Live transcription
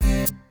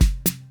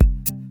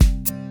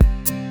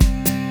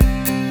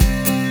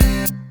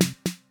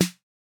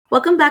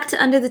Welcome back to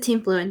Under the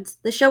Teenfluence,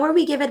 the show where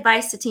we give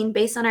advice to teens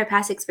based on our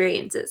past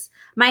experiences.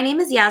 My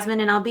name is Yasmin,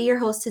 and I'll be your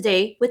host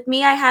today. With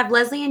me, I have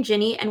Leslie and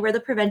Ginny, and we're the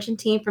prevention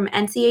team from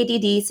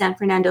NCADD San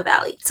Fernando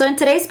Valley. So in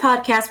today's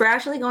podcast, we're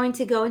actually going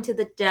to go into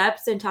the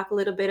depths and talk a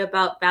little bit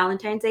about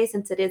Valentine's Day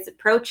since it is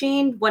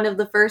approaching. One of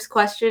the first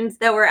questions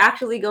that we're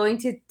actually going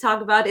to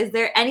talk about is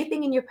there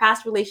anything in your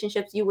past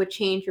relationships you would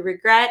change or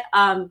regret,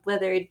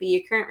 whether it be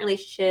your current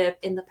relationship,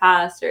 in the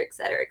past, or et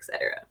cetera, et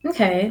cetera.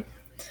 Okay.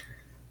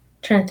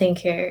 Trying to think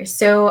here.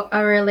 So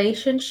a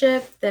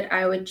relationship that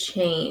I would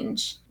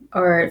change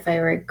or if I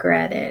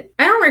regret it.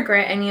 I don't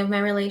regret any of my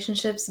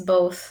relationships,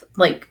 both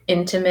like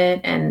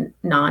intimate and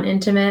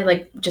non-intimate,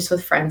 like just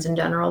with friends in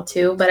general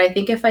too. But I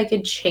think if I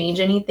could change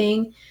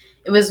anything,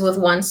 it was with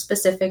one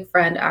specific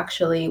friend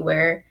actually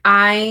where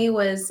I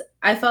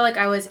felt like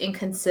I was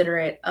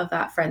inconsiderate of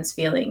that friend's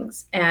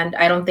feelings. And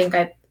I don't think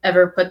I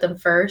ever put them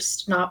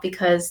first, not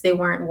because they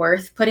weren't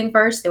worth putting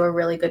first. They were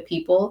really good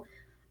people.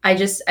 I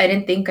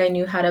didn't think I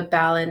knew how to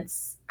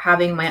balance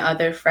having my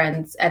other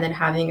friends and then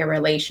having a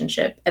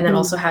relationship and then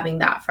also having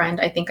that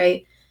friend. I think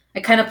I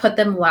kind of put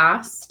them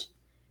last,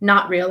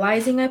 not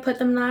realizing I put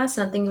them last.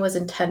 Nothing was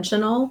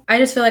intentional. I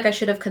just feel like I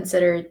should have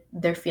considered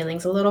their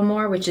feelings a little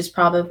more, which is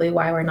probably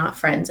why we're not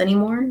friends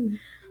anymore.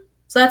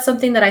 So that's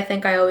something that I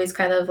think I always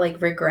kind of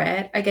like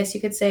regret, I guess you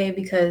could say,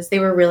 because they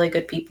were really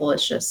good people.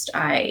 It's just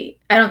I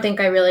don't think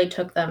I really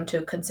took them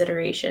to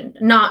consideration,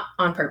 not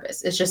on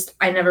purpose. It's just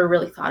I never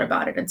really thought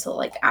about it until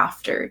like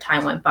after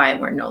time went by and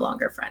we're no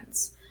longer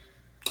friends.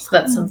 So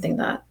that's something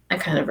that I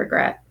kind of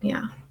regret.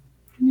 Yeah.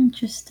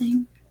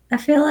 Interesting. I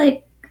feel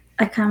like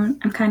I'm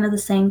kind of the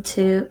same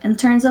too. In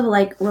terms of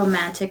like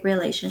romantic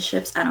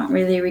relationships, I don't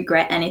really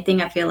regret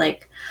anything. I feel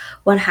like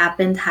what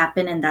happened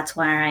and that's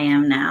where I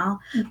am now.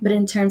 Mm-hmm. But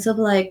in terms of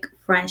like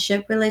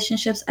friendship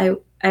relationships,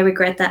 I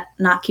regret that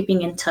not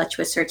keeping in touch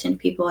with certain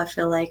people. I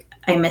feel like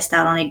I missed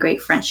out on a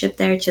great friendship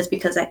there just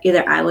because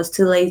either I was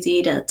too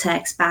lazy to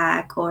text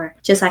back or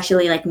just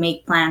actually like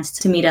make plans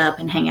to meet up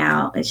and hang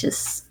out. It's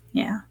just,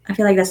 yeah, I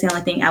feel like that's the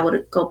only thing I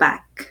would go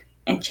back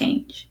and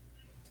change.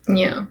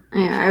 Yeah,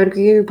 I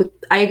agree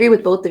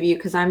with both of you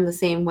because I'm the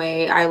same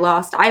way. I've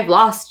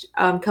lost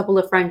a couple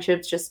of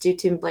friendships just due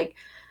to like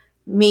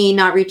me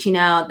not reaching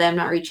out, them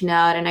not reaching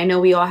out, and I know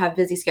we all have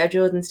busy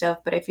schedules and stuff,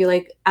 but I feel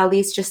like at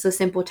least just a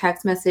simple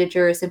text message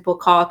or a simple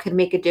call could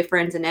make a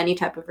difference in any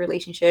type of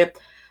relationship.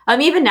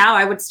 Even now,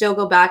 I would still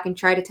go back and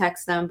try to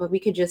text them, but we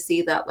could just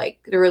see that like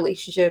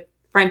the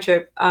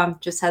friendship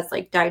just has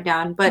like died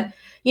down. But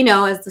you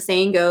know, as the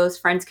saying goes,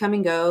 friends come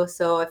and go.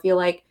 So I feel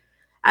like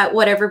at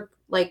whatever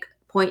like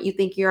point you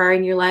think you are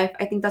in your life,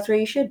 I think that's where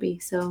you should be.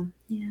 So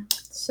yeah.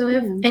 So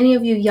if any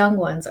of you young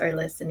ones are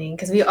listening,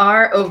 because we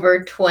are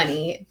over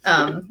 20,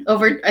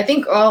 I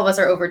think all of us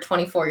are over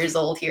 24 years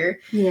old here.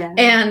 Yeah.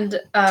 And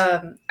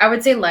I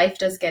would say life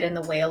does get in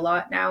the way a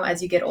lot now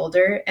as you get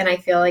older. And I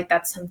feel like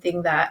that's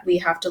something that we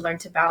have to learn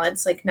to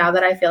balance. Like now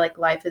that I feel like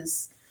life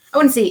is, I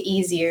wouldn't say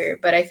easier,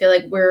 but I feel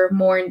like we're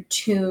more in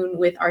tune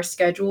with our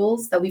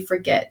schedules that we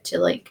forget to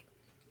like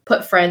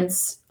put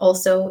friends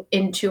also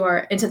into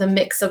the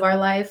mix of our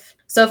life.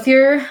 So if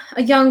you're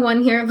a young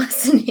one here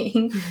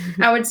listening,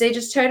 I would say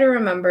just try to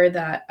remember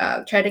that,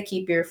 try to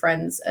keep your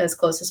friends as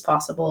close as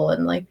possible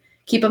and like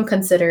keep them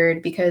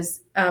considered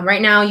because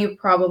right now you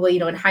probably,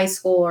 in high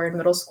school or in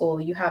middle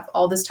school, you have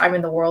all this time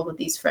in the world with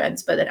these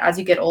friends. But then as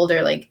you get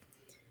older, like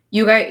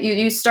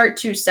you start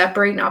to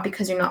separate, not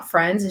because you're not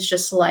friends. It's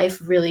just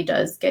life really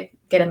does get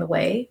in the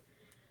way.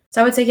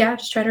 So I would say, yeah,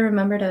 just try to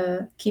remember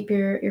to keep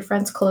your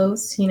friends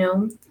close,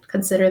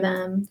 consider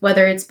them,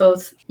 whether it's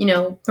both,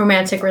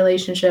 romantic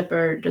relationship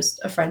or just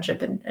a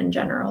friendship in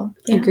general.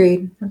 Yeah.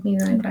 Agreed. That'd be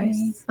my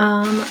advice.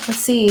 Let's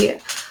see.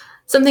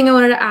 Something I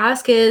wanted to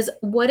ask is,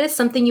 what is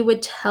something you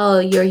would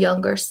tell your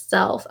younger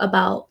self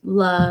about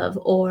love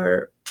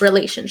or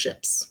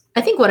relationships?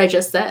 I think what I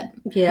just said.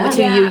 Yeah.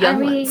 To you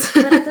young ones.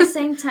 But at the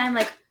same time,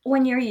 like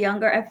when you're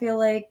younger, I feel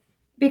like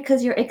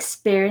because you're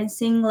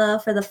experiencing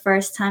love for the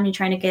first time, you're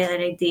trying to get an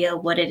idea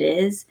of what it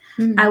is.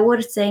 Mm-hmm. I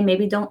would say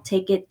maybe don't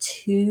take it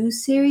too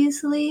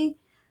seriously.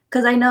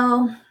 Because I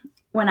know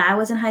when I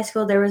was in high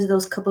school, there was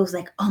those couples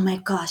like, oh my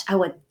gosh, I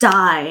would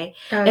die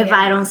if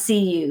I don't see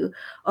you.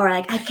 Or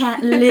like, I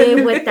can't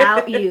live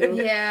without you.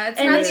 Yeah, it's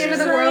not the end of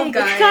the world,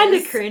 guys. It's kind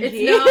of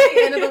cringy. It's not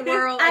the end of the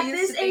world. At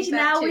this age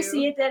now, we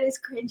see it that it's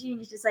cringy.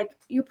 And it's just like,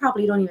 you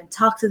probably don't even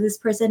talk to this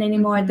person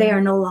anymore. Mm-hmm. They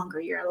are no longer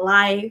your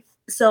life.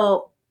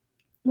 So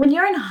when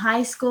you're in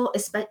high school,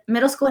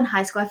 middle school and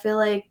high school, I feel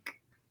like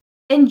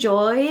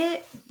enjoy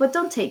it, but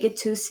don't take it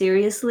too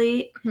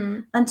seriously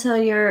until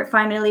you're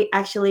finally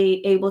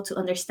actually able to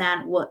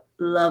understand what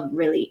love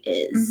really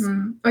is.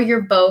 Mm-hmm. Or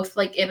you're both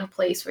like in a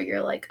place where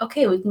you're like,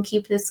 okay, we can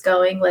keep this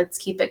going. Let's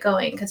keep it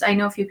going. Because I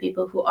know a few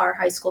people who are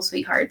high school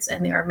sweethearts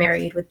and they are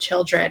married with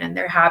children and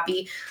they're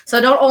happy. So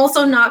don't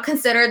also not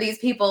consider these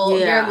people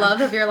your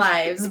love of your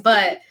lives.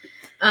 But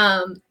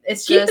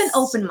it's keep an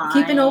open mind.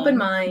 Keep an open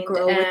mind.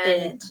 Grow with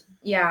it.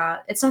 Yeah,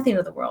 it's not the end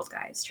of the world,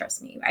 guys.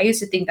 Trust me. I used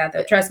to think that,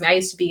 though. Trust me, I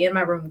used to be in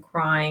my room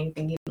crying,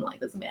 thinking, like,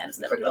 this man is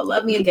never gonna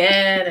love me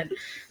again, and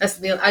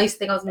I used to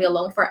think I was gonna be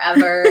alone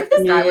forever if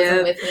this guy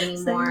wasn't with me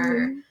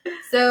anymore.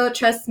 So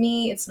trust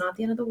me, it's not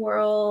the end of the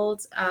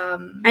world.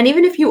 And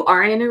even if you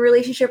aren't in a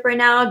relationship right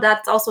now,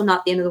 that's also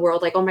not the end of the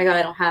world. Like, oh my God,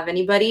 I don't have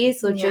anybody.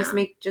 So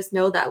just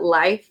know that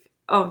life,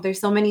 there's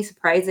so many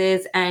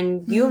surprises,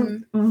 and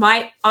you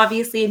might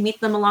obviously meet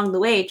them along the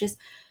way. Just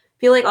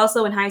feel like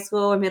also in high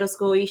school or middle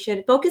school, you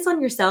should focus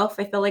on yourself.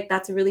 I feel like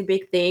that's a really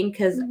big thing,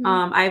 because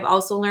I've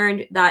also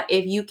learned that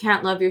if you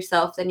can't love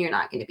yourself, then you're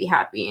not going to be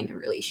happy in a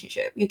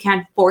relationship. You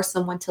can't force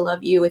someone to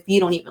love you if you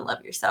don't even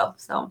love yourself.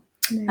 So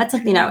that's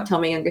something I would tell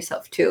my younger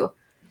self too.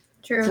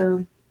 True.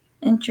 So,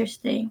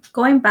 interesting.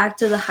 Going back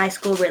to the high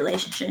school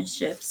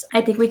relationships,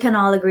 I think we can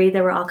all agree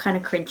they were all kind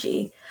of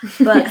cringy.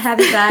 But have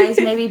you guys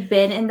maybe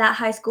been in that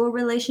high school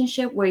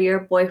relationship where your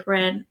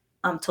boyfriend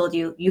told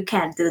you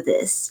can't do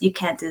this, you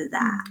can't do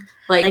that?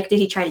 Like did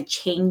he try to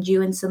change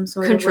you in some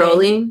sort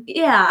controlling? of way?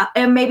 Yeah,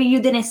 and maybe you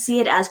didn't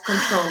see it as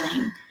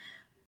controlling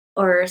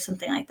or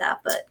something like that,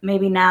 but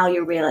maybe now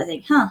you're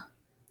realizing,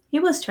 he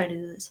was trying to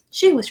do this,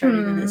 she was trying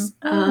to do this.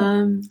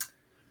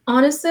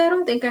 Honestly, I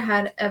don't think I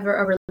had ever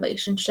a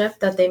relationship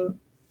that they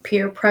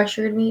peer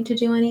pressured me to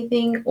do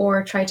anything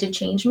or tried to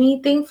change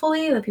me.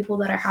 Thankfully, the people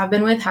that I have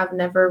been with have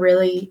never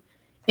really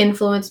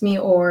influenced me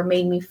or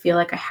made me feel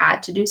like I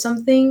had to do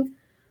something.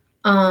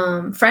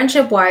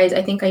 Friendship wise,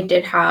 I think I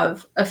did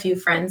have a few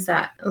friends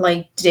that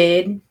like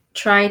did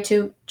try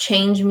to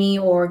change me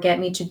or get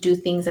me to do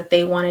things that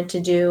they wanted to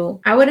do.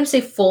 I wouldn't say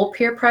full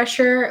peer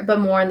pressure, but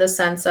more in the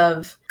sense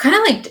of kind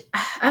of like,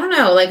 I don't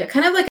know, like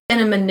kind of like in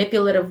a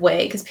manipulative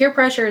way. Because peer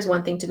pressure is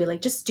one thing to be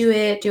like, just do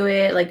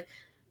it, like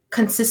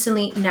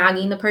consistently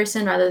nagging the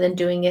person, rather than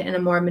doing it in a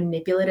more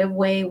manipulative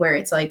way where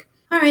it's like,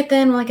 all right,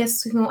 then, well, I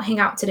guess we won't hang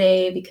out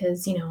today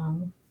because, you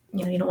don't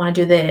want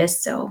to do this.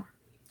 So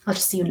I'll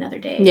just see you another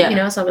day,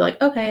 So I'll be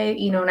like, okay,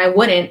 and I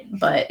wouldn't,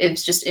 but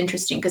it's just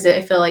interesting because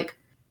I feel like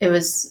it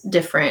was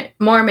different,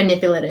 more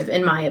manipulative,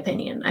 in my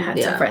opinion. I had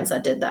some friends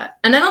that did that.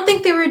 And I don't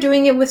think they were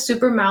doing it with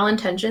super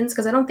malintentions,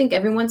 because I don't think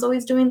everyone's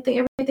always doing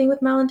everything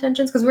with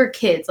malintentions, because we're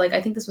kids. Like, I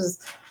think this was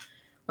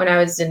when I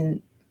was in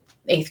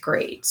 8th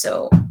grade.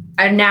 So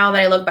now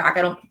that I look back,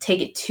 I don't take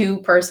it too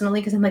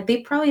personally, because I'm like, they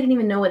probably didn't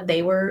even know what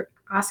they were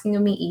asking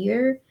of me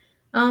either,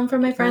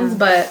 from my friends.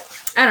 But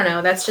I don't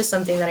know. That's just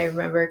something that I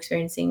remember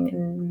experiencing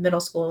in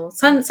middle school,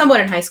 somewhat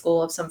in high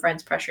school, of some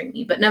friends pressuring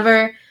me, but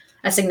never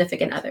a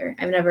significant other.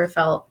 I've never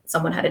felt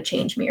someone had to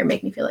change me or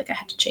make me feel like I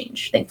had to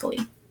change, thankfully.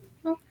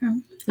 Okay.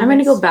 I'm going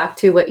to go back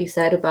to what you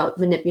said about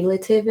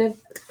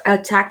manipulative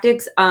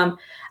tactics.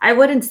 I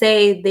wouldn't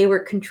say they were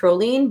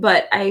controlling,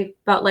 but I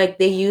felt like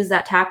they used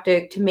that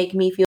tactic to make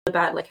me feel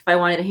bad. Like if I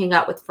wanted to hang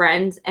out with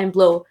friends and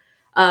blow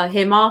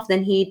him off,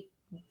 then he'd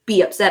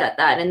be upset at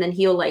that. And then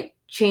he'll like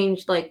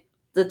change like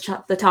the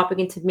topic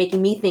into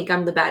making me think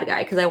I'm the bad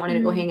guy because I wanted to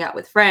go hang out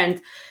with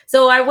friends.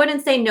 So I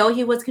wouldn't say no,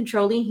 he was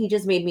controlling. He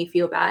just made me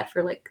feel bad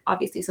for like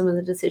obviously some of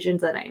the decisions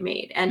that I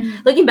made.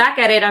 And looking back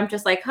at it, I'm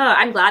just like,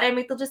 I'm glad I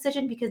made the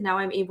decision, because now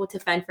I'm able to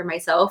fend for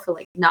myself and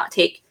like not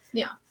take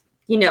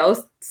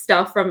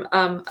stuff from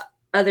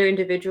other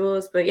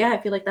individuals. But yeah, I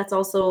feel like that's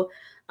also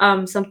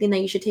something that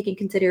you should take in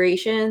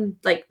consideration.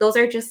 Like those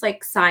are just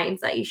like signs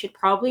that you should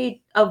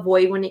probably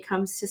avoid when it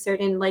comes to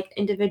certain like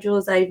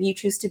individuals that you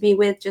choose to be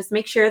with. Just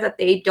make sure that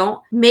they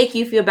don't make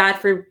you feel bad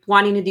for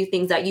wanting to do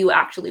things that you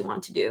actually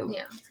want to do.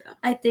 Yeah. So.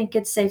 I think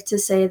it's safe to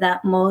say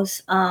that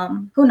most,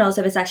 who knows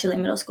if it's actually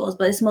middle schools,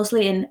 but it's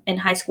mostly in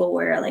high school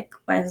where, like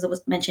as I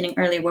was mentioning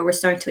earlier, where we're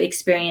starting to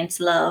experience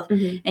love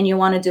and you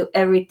want to do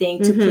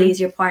everything to please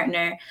your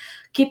partner.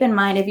 Keep in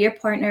mind, if your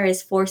partner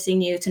is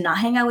forcing you to not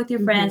hang out with your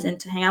friends and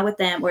to hang out with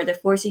them, or they're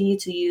forcing you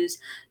to use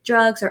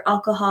drugs or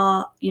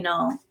alcohol,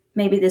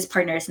 maybe this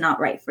partner is not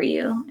right for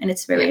you. And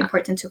it's very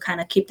important to kind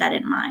of keep that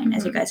in mind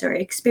as you guys are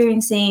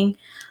experiencing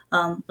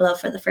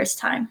love for the first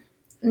time.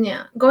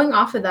 Yeah. Going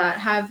off of that,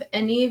 have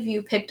any of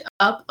you picked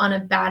up on a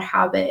bad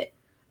habit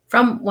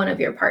from one of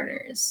your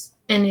partners?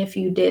 And if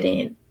you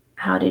didn't,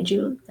 how did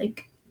you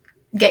like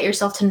get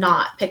yourself to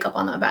not pick up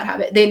on that bad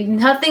habit? They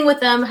nothing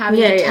with them having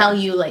to tell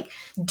you like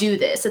do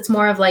this. It's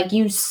more of like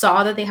you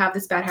saw that they have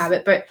this bad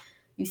habit, but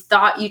you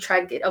thought you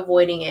tried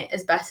avoiding it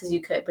as best as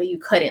you could, but you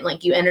couldn't.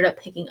 Like you ended up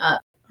picking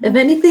up. If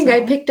anything,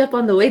 I picked up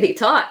on the way they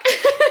talk.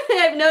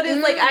 I've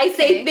noticed like I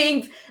say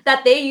things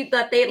that they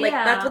like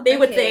that's what they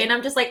would say, and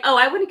I'm just like,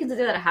 I wouldn't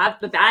consider that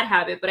a bad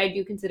habit, but I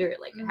do consider it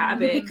like a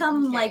habit. You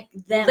become like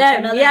them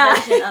another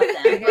version of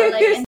them. But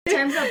like in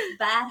terms of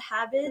bad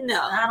habits,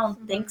 no, I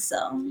don't think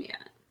so. Yeah.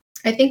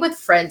 I think with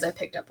friends, I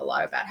picked up a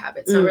lot of bad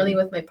habits. Not really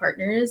with my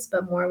partners,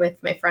 but more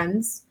with my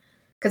friends.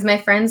 Because my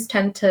friends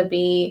tend to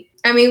be,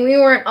 we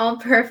weren't all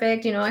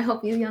perfect. I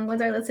hope you young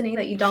ones are listening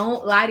that you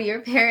don't lie to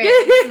your parents.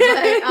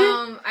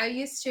 But I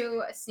used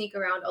to sneak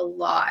around a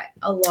lot.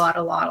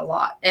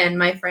 And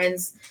my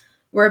friends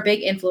were a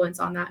big influence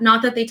on that.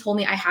 Not that they told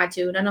me I had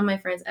to. None of my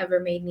friends ever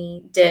made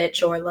me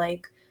ditch or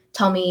like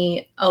tell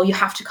me, oh, you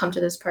have to come to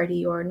this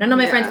party. Or none of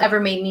my friends ever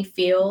made me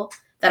feel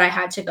that I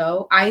had to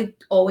go. I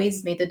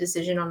always made the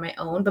decision on my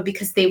own, but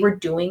because they were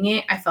doing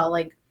it, I felt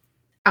like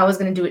I was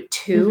going to do it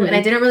too. And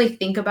I didn't really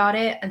think about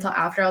it until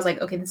after. I was like,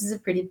 okay, this is a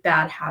pretty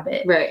bad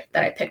habit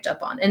that I picked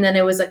up on. And then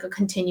it was like a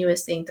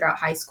continuous thing throughout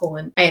high school.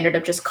 And I ended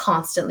up just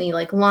constantly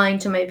like lying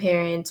to my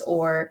parents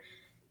or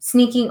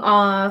sneaking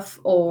off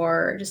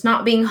or just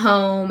not being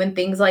home and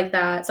things like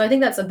that. So I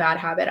think that's a bad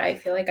habit I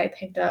feel like I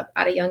picked up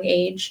at a young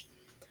age.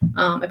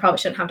 I probably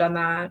shouldn't have done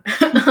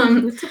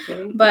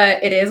that.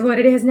 But it is what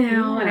it is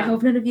now. And I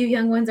hope none of you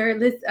young ones are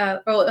I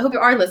hope you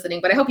are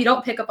listening, but I hope you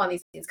don't pick up on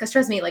these things, because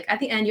trust me, like at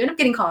the end you end up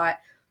getting caught.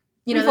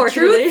 You know, the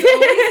truth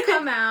always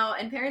come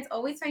out, and parents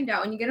always find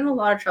out, and you get in a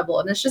lot of trouble.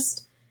 And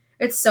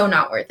it's so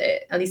not worth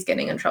it, at least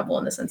getting in trouble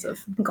in the sense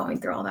of going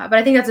through all that. But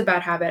I think that's a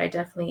bad habit I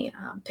definitely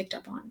picked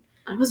up on.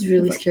 I was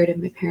really scared of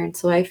my parents,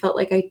 so I felt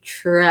like I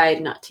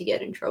tried not to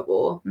get in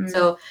trouble.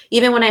 So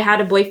even when I had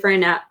a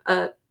boyfriend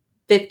at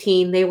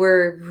 15, they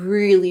were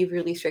really,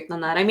 really strict on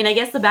that. I mean, I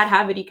guess the bad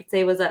habit you could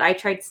say was that I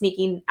tried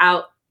sneaking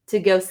out to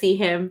go see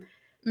him.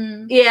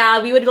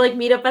 Yeah, we would like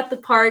meet up at the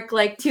park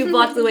like 2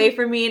 blocks away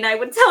from me, and I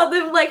would tell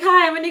them like,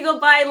 hi, I'm gonna go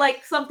buy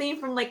like something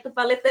from like the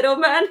paletero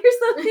man or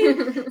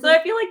something. So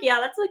I feel like, yeah,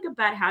 that's like a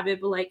bad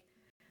habit, but like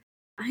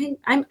I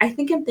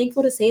think I'm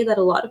thankful to say that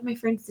a lot of my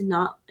friends did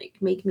not like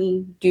make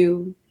me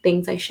do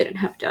things I shouldn't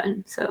have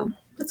done. So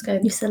that's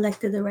good. You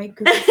selected the right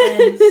group of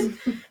friends.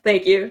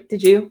 Thank you.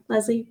 Did you,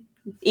 Leslie?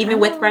 Even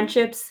with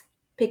friendships,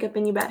 pick up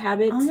any bad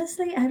habits?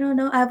 Honestly, I don't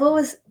know. I've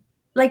always,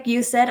 like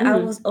you said, I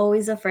was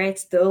always afraid.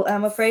 Still,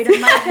 I'm afraid of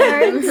my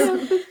parents.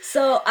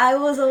 So I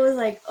was always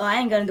like, oh, I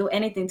ain't gonna do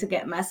anything to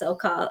get myself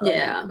caught, or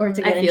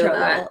to get in trouble.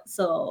 That.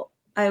 So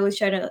I always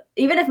try to,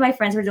 even if my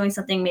friends were doing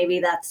something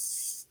maybe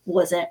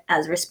wasn't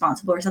as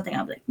responsible or something,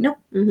 I'd be like, nope.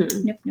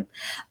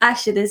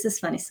 Actually, this is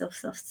funny, so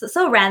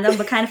random,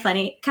 but kind of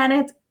funny, kind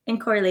of in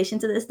correlation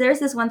to this. There's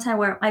this one time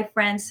where my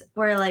friends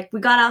were like, we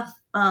got off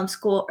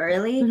school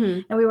early,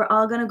 and we were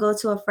all gonna go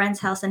to a friend's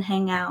house and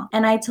hang out.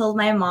 And I told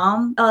my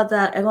mom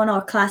that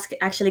our class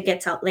actually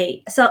gets out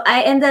late, so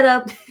I ended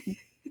up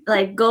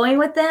like going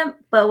with them.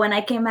 But when I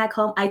came back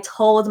home, I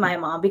told my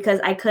mom because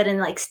I couldn't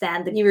like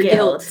stand the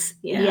guilt.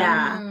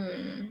 Yeah.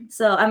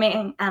 So I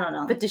mean, I don't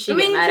know. But did she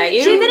get mad at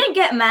you? She didn't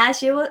get mad.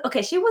 She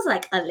was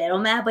like a little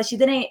mad, but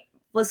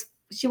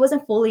she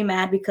wasn't fully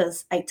mad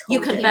because I told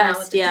you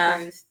confessed.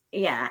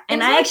 Yeah,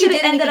 and I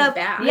actually ended up.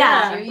 Bad.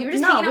 Yeah, you were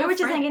just we were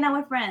just hanging out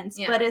with friends.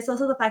 Yeah. But it's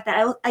also the fact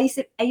that I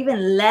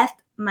even left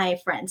my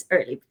friends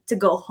early to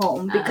go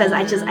home because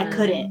I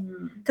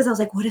couldn't, because I was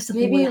like, what if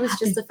something? Maybe it was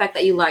just the fact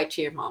that you lied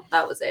to your mom.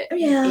 That was it.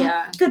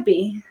 Yeah, could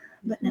be,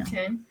 but no.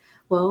 Okay.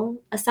 Well,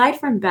 aside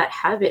from bad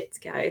habits,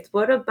 guys,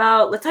 let's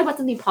talk about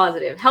something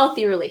positive,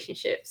 healthy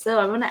relationships. So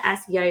I want to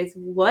ask you guys,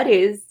 what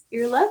is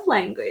your love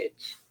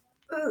language?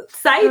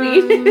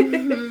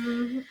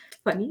 Exciting.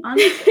 Funny.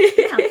 Honestly,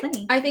 yeah,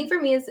 funny. I think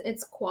for me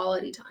it's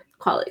quality time.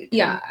 Quality time.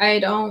 Yeah,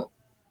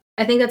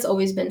 I think that's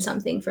always been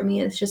something for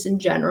me. It's just in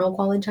general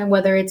quality time,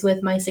 whether it's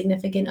with my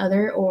significant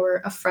other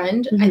or a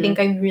friend. I think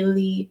I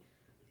really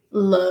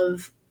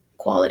love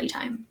quality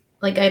time.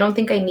 Like, I don't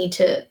think I need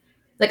to,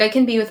 like, I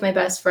can be with my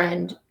best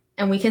friend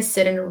and we can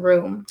sit in a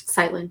room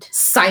silent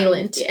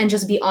and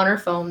just be on our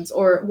phones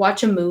or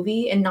watch a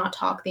movie and not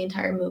talk the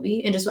entire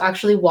movie and just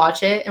actually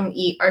watch it and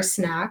eat our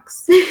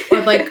snacks.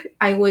 Or like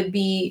I would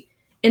be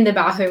in the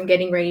bathroom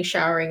getting ready,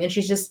 showering, and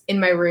she's just in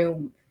my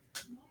room.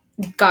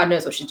 God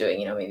knows what she's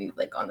doing, maybe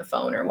like on the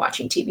phone or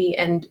watching TV.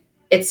 And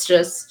it's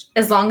just,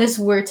 as long as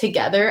we're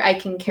together, I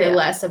can care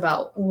less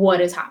about what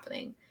is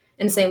happening.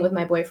 And same with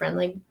my boyfriend.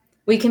 Like,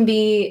 we can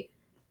be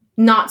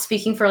not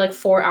speaking for like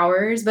 4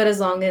 hours, but as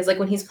long as like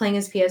when he's playing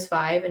his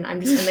PS5 and I'm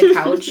just in the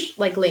couch,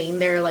 like laying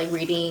there, like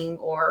reading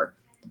or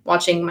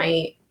watching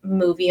my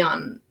movie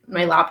on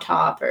my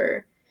laptop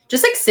or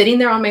just like sitting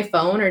there on my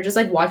phone or just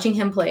like watching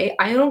him play,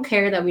 I don't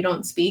care that we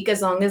don't speak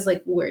as long as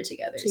like we're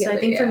together. So I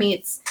think for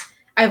me,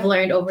 I've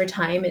learned over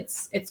time,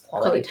 it's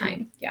quality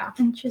time. Yeah.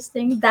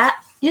 Interesting.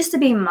 That used to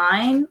be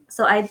mine.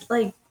 So I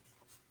like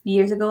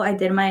years ago, I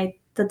did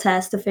the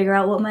test to figure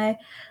out what my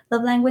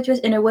love language was,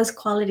 and it was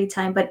quality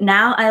time. But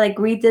now I like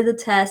redid the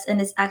test, and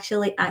it's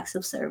actually acts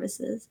of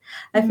services.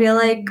 I feel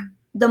like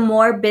the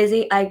more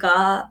busy I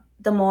got,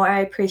 the more I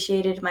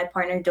appreciated my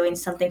partner doing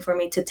something for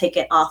me to take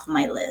it off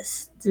my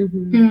list.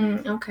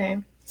 Okay.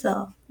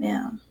 So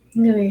yeah, I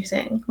know what you're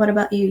saying. What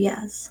about you,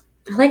 Yaz?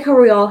 I like how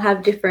we all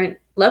have different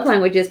love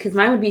languages, because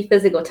mine would be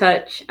physical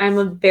touch. I'm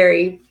a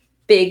very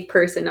big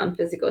person on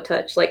physical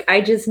touch. Like,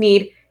 I just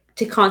need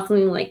to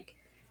constantly like,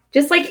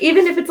 just like,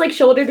 even if it's like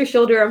shoulder to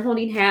shoulder, I'm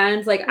holding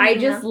hands. Like, I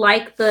just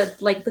like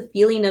the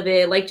feeling of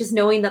it. Like, just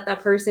knowing that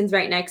person's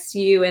right next to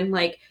you, and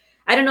like,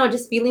 I don't know,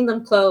 just feeling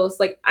them close.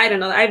 Like, I don't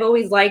know. I've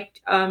always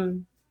liked,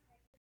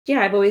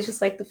 I've always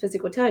just liked the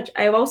physical touch.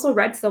 I've also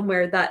read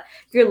somewhere that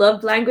your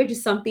love language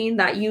is something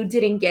that you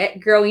didn't get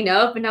growing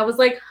up. And I was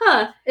like,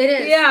 it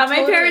is. Yeah,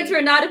 totally. My parents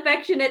were not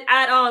affectionate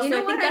at all. So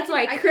I think that's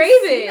why I crave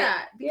it.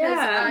 That because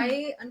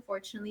I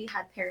unfortunately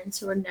had parents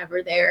who were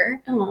never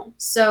there. Oh.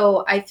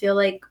 So I feel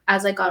like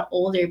as I got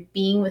older,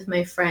 being with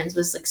my friends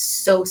was like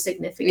so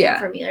significant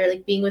for me. Or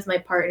like being with my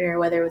partner,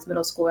 whether it was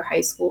middle school or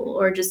high school,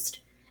 or just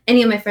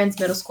any of my friends,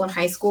 middle school and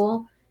high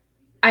school.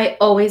 I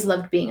always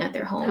loved being at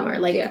their home, or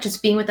like Yeah.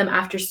 just being with them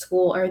after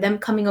school, or them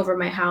coming over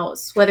my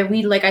house, whether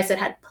we, like I said,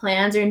 had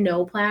plans or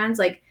no plans.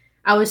 Like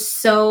I was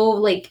so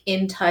like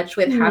in touch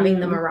with having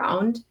them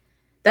around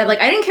that like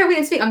I didn't care if we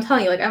didn't speak. I'm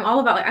telling you, like I'm all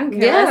about like I don't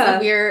care less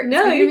if you're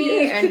speaking to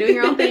me and doing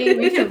your own thing.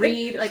 We can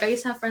read. Like I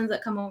used to have friends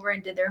that come over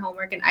and did their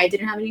homework, and I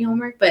didn't have any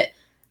homework, but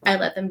I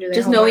let them do their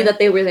just homework. knowing that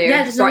they were there.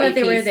 Yeah, just knowing that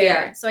they were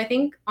there. Yeah. So I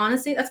think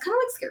honestly, that's kind of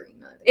like scary.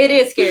 It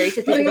is scary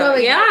to think about.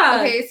 Like, yeah.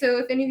 Okay, so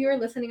if any of you are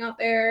listening out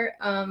there,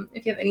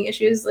 if you have any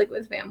issues like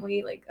with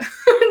family, like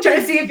try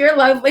to see if your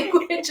love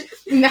language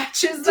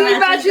matches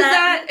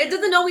that. It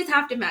doesn't always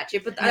have to match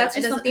it, but that's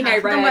just something I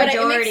read. But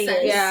it makes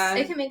sense. Yeah,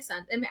 it can make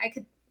sense. I mean, I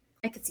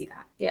could see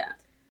that.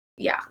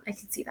 Yeah, I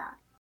could see that.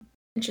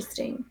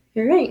 Interesting.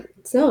 All right.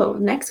 So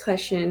next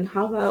question: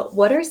 how about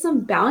what are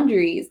some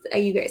boundaries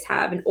that you guys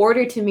have in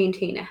order to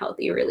maintain a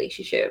healthy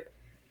relationship?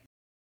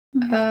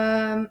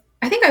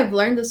 I think I've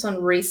learned this one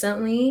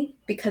recently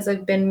because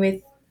I've been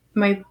with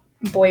my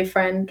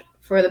boyfriend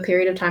for the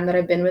period of time that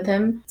I've been with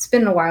him. It's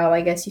been a while,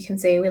 I guess you can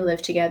say. We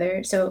live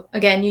together. So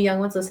again, you young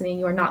ones listening,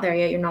 you are not there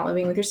yet. You're not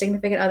living with your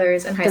significant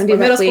others in high school,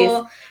 middle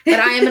school. But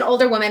I am an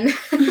older woman.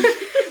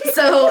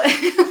 So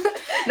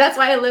that's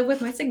why I live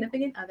with my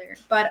significant other.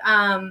 But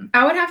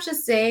I would have to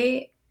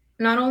say,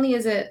 not only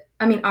is it,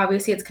 I mean,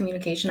 obviously it's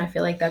communication. I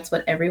feel like that's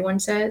what everyone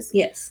says.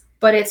 Yes.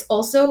 But it's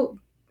also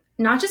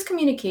not just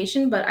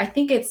communication, but I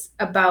think it's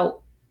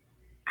about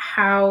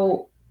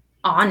how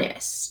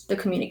honest the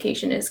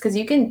communication is. Because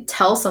you can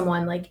tell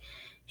someone like,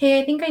 hey,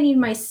 I think I need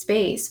my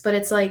space. But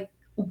it's like,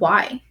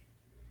 why?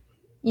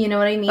 You know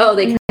what I mean? Oh,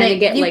 they kind of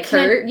get like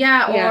hurt?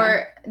 Yeah,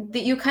 or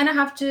you kind of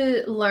have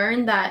to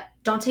learn that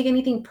don't take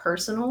anything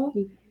personal.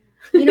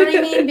 You know what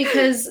I mean?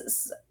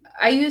 Because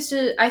I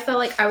felt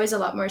like I was a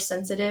lot more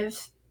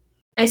sensitive.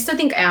 I still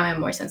think I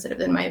am more sensitive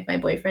than my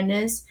boyfriend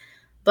is.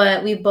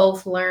 But we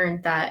both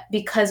learned that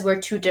because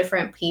we're two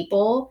different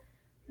people,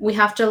 we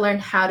have to learn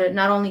how to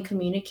not only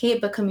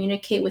communicate, but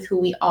communicate with who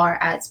we are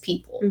as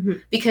people. Mm-hmm.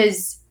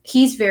 Because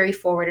he's very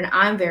forward and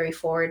I'm very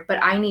forward, but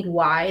I need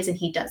whys and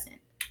he doesn't.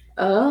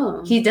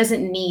 Oh. He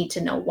doesn't need to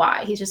know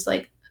why. He's just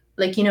like,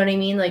 you know what I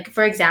mean? Like,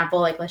 for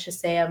example, like, let's just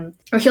say,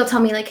 or he'll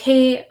tell me like,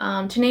 hey,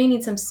 Tanae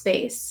needs some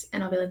space.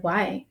 And I'll be like,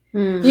 why?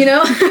 You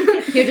know?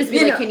 He'll just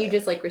be like, can you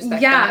just like respect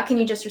that? Yeah, can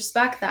you just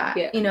respect that?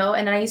 Yeah. You know?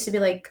 And I used to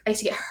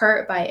get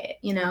hurt by it,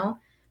 you know?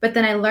 But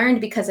then I learned,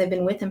 because I've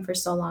been with him for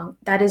so long,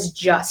 that is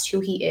just who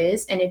he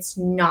is, and it's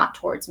not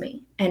towards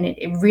me. And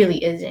it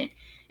really isn't.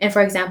 And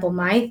for example,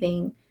 my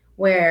thing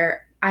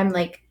where I'm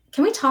like,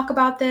 can we talk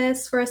about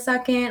this for a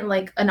second?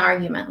 Like an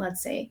argument,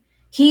 let's say.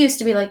 He used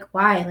to be like,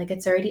 why? Like,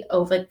 it's already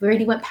over. Like, we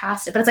already went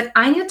past it. But it's like,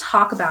 I need to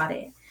talk about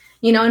it.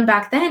 You know, and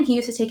back then he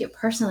used to take it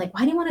personally. Like,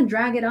 why do you want to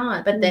drag it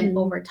on? But then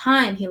over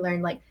time, he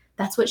learned, like,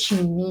 that's what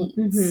she needs.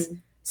 Mm-hmm.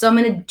 So I'm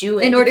going to do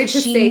it. In order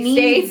to stay.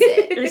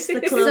 It's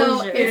the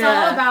closure. So it's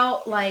all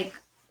about, like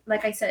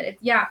I said,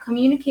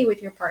 communicate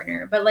with your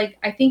partner. But, like,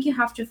 I think you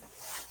have to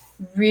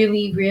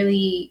really,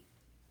 really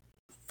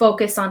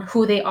focus on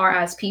who they are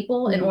as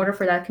people in order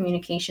for that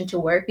communication to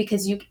work.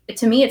 Because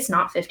to me, it's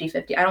not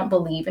 50-50. I don't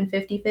believe in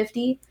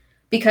 50-50,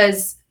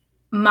 because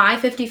my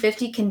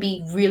 50-50 can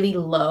be really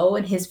low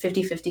and his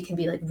 50-50 can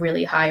be like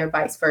really high, or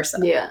vice versa.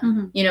 Yeah.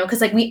 Mm-hmm. You know,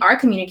 because like we are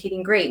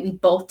communicating great. We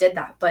both did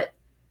that, but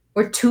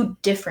we're two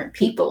different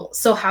people.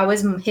 So how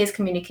is his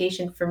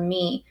communication for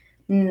me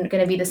going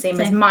to be the same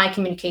as my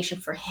communication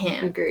for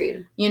him?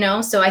 Agreed. You know,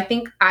 so I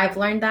think I've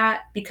learned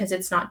that, because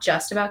it's not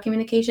just about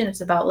communication. It's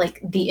about like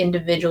the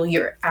individual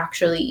you're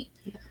actually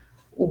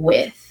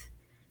with.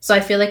 So I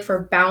feel like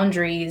for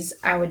boundaries,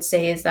 I would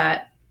say is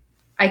that,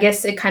 I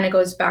guess it kind of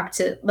goes back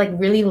to like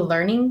really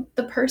learning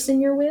the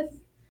person you're with,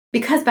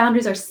 because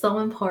boundaries are so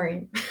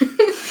important.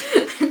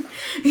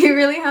 You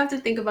really have to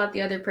think about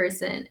the other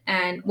person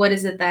and what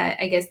is it that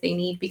I guess they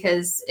need,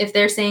 because if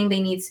they're saying they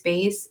need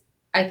space,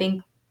 I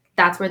think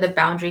that's where the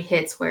boundary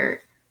hits,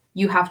 where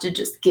you have to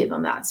just give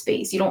them that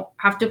space. You don't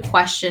have to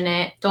question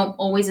it. Don't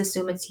always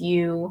assume it's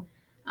you.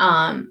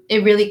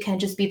 It really can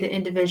just be the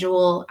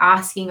individual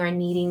asking or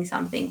needing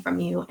something from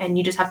you, and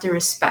you just have to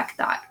respect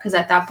that, because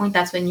at that point,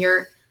 that's when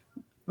you're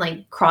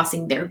like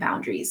crossing their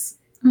boundaries,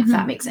 if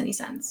that makes any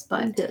sense.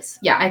 But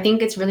yeah, I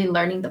think it's really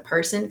learning the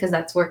person, because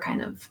that's where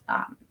kind of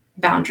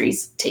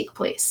boundaries take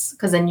place,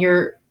 because then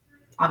you're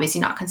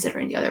obviously not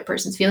considering the other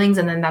person's feelings,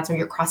 and then that's when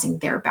you're crossing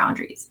their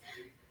boundaries.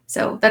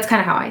 So that's kind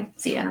of how I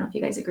see it. I don't know if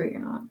you guys agree or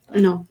not.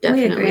 No,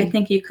 definitely. We agree. I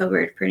think you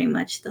covered pretty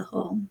much the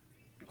whole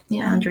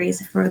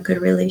boundaries for a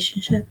good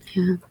relationship.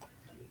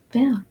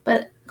 Yeah.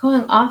 But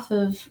going off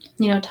of,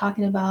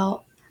 talking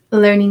about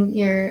learning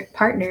your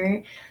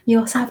partner, you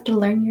also have to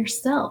learn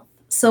yourself.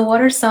 So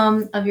what are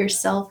some of your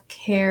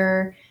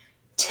self-care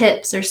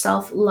tips or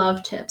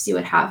self-love tips you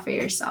would have for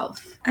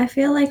yourself? I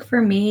feel like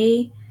for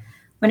me,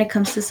 when it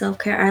comes to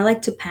self-care, I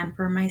like to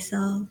pamper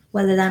myself,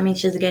 whether that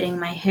means just getting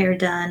my hair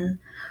done,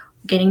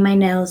 getting my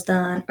nails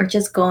done, or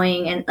just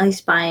going and at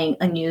least buying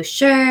a new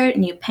shirt,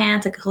 new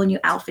pants, like a whole new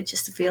outfit,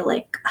 just to feel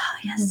like, oh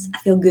yes, I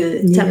feel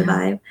good type of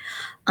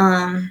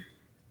vibe.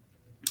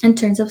 In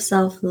terms of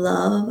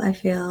self-love, I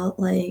feel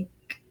like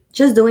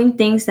just doing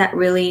things that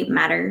really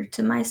matter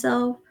to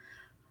myself.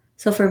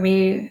 So for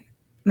me,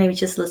 maybe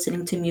just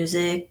listening to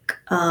music,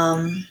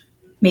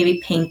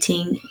 maybe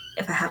painting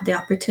if I have the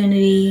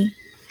opportunity.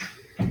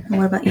 And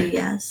what about you,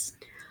 Yas?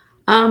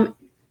 Um,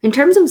 in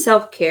terms of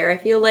self care, I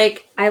feel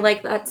like I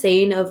like that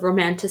saying of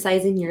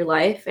romanticizing your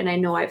life, and I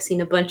know I've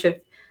seen a bunch of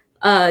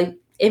uh,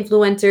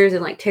 influencers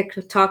and like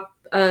TikTok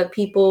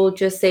people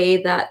just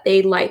say that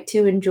they like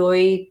to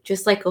enjoy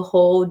just like a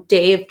whole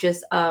day of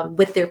just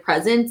with their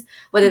presence,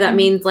 whether that Mhm.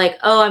 means like,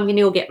 oh, I'm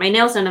gonna go get my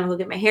nails done, I'm gonna go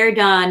get my hair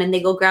done, and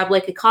they go grab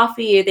like a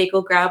coffee, or they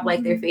go grab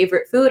like their Mhm.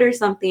 favorite food or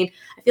something.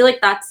 I feel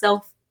like that's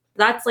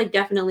like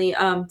definitely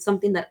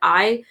something that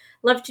I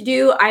love to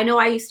do. I know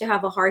I used to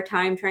have a hard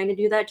time trying to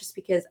do that just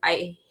because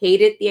I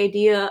hated the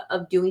idea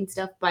of doing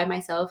stuff by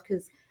myself.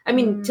 Because I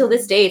mean, till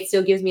this day, it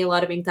still gives me a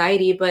lot of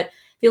anxiety. But I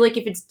feel like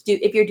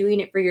if you're doing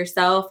it for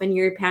yourself and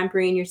you're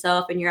pampering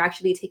yourself and you're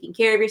actually taking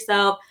care of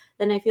yourself,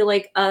 then I feel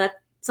like that's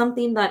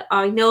something that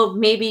I know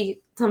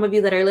maybe some of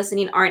you that are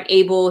listening aren't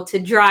able to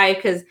drive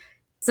because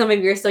some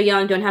of you are so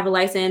young, don't have a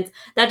license.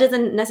 That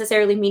doesn't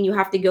necessarily mean you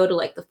have to go to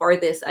like the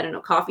farthest, I don't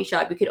know, coffee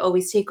shop. You could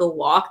always take a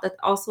walk. That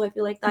also, I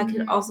feel like that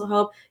could also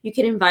help. You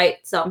could invite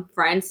some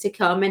friends to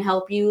come and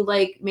help you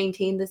like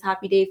maintain this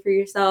happy day for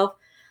yourself.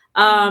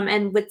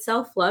 And with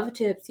self-love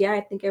tips, yeah, I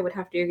think I would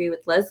have to agree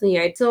with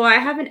Leslie. So I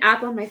have an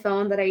app on my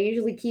phone that I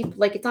usually keep,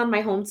 like it's on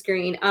my home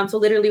screen. So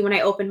literally when I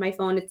open my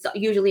phone, it's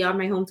usually on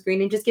my home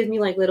screen and just gives me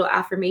like little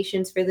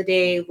affirmations for the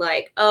day,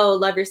 like, oh,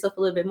 love yourself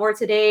a little bit more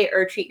today,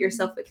 or treat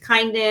yourself with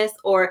kindness,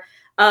 or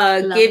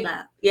Love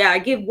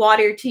that. give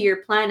water to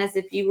your plant as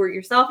if you were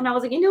yourself. And I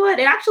was like, you know what?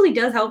 It actually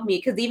does help me,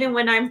 because even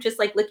when I'm just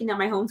like looking at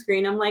my home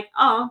screen, I'm like,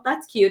 oh,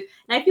 that's cute.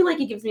 And I feel like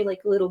it gives me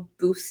like a little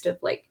boost of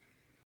like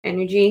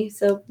energy.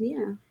 So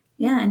yeah.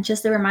 Yeah, and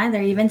just a reminder,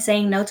 even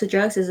saying no to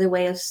drugs is a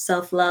way of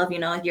self-love. You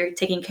know, you're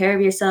taking care of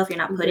yourself. You're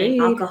not putting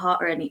Agreed. alcohol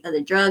or any other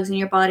drugs in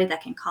your body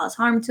that can cause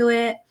harm to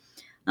it.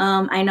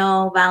 I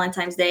know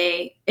Valentine's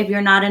Day, if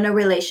you're not in a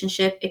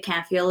relationship, it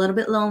can feel a little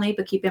bit lonely,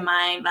 but keep in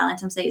mind,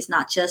 Valentine's Day is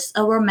not just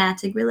a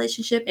romantic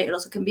relationship. It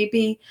also can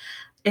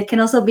it can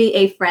also be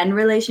a friend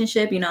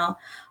relationship, you know.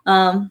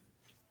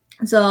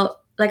 So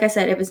like I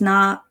said, if it's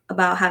not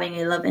about having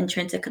a love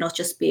interest, it can also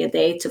just be a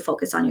day to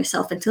focus on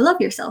yourself and to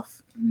love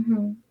yourself.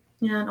 Mm-hmm.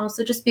 Yeah, and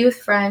also just be with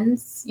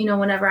friends. You know,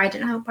 whenever I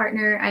didn't have a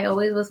partner, I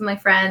always was with my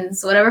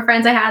friends. Whatever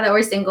friends I had that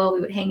were single,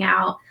 we would hang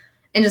out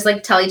and just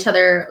like tell each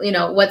other, you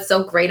know, what's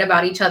so great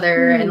about each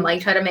other and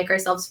like try to make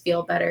ourselves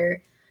feel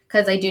better.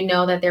 Because I do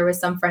know that there was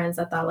some friends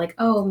that thought like,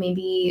 oh,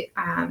 maybe,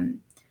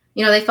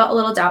 you know, they felt a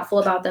little doubtful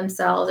about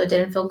themselves or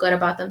didn't feel good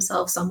about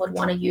themselves. Some would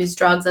want to use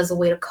drugs as a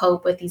way to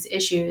cope with these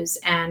issues.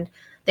 And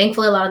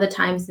thankfully, a lot of the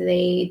times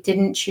they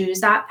didn't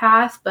choose that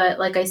path. But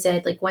like I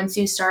said, like once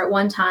you start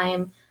one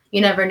time, you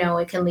never know,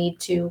 it can lead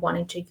to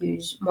wanting to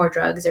use more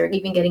drugs or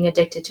even getting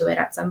addicted to it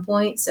at some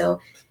point.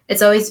 So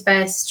it's always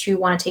best to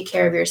want to take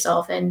care of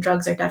yourself, and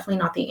drugs are definitely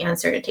not the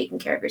answer to taking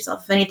care of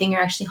yourself. If anything,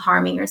 you're actually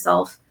harming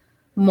yourself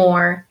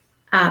more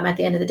at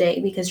the end of the day,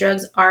 because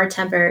drugs are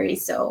temporary.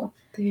 So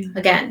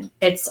again,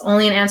 it's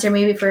only an answer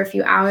maybe for a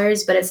few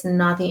hours, but it's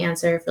not the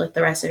answer for like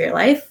the rest of your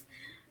life.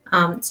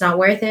 It's not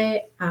worth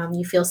it.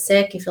 You feel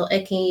sick, you feel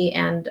icky,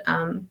 and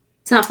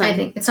It's not fun. I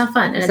think it's not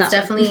fun. And it's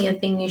definitely a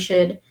thing you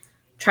should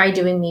try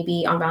doing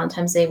maybe on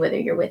Valentine's Day, whether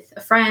you're with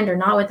a friend or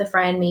not with a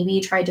friend. Maybe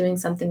try doing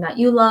something that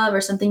you love or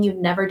something you've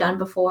never done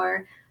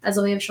before as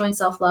a way of showing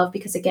self-love.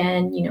 Because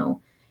again, you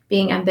know,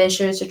 being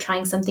ambitious or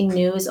trying something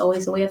new is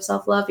always a way of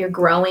self-love. You're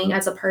growing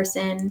as a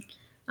person,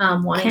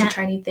 wanting to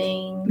try new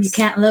things. You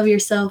can't love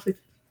yourself if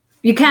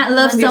you can't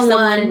love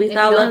someone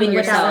without loving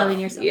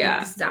yourself.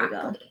 Yeah.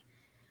 Exactly.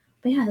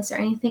 But yeah, is there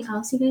anything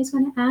else you guys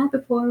want to add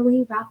before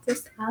we wrap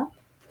this up?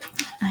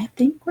 I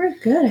think we're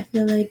good. I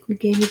feel like we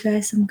gave you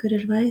guys some good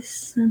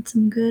advice and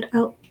some good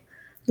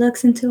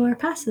outlooks into our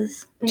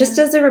passes. Just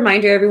as a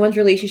reminder, everyone's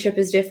relationship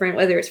is different,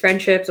 whether it's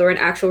friendships or an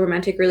actual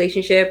romantic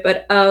relationship.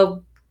 But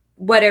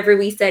whatever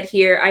we said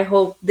here, I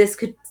hope this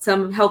could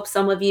help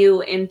some of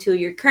you into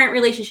your current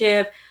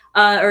relationship,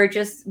 or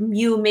just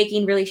you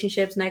making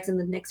relationships next in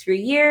the next few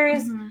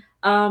years.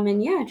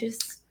 And yeah,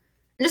 just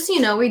so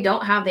you know, we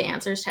don't have the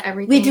answers to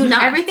everything. We do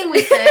not. Everything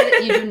we said,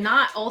 you do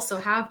not also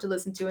have to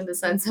listen to, in the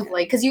sense of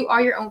like, because you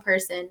are your own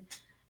person.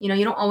 You know,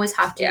 you don't always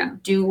have to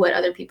do what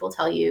other people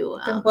tell you.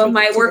 What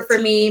might work for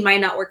me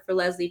might not work for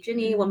Leslie,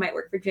 Ginny. What might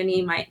work for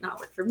Ginny might not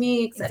work for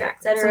me, etc.,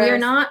 etc. So we are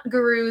not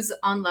gurus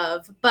on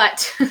love,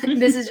 but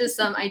this is just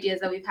some ideas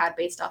that we've had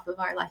based off of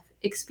our life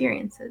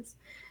experiences.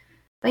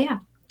 But yeah,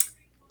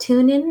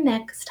 tune in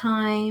next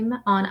time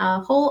on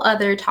a whole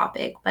other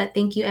topic. But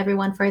thank you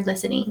everyone for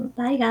listening.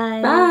 Bye,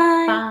 guys.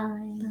 Bye.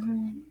 Bye.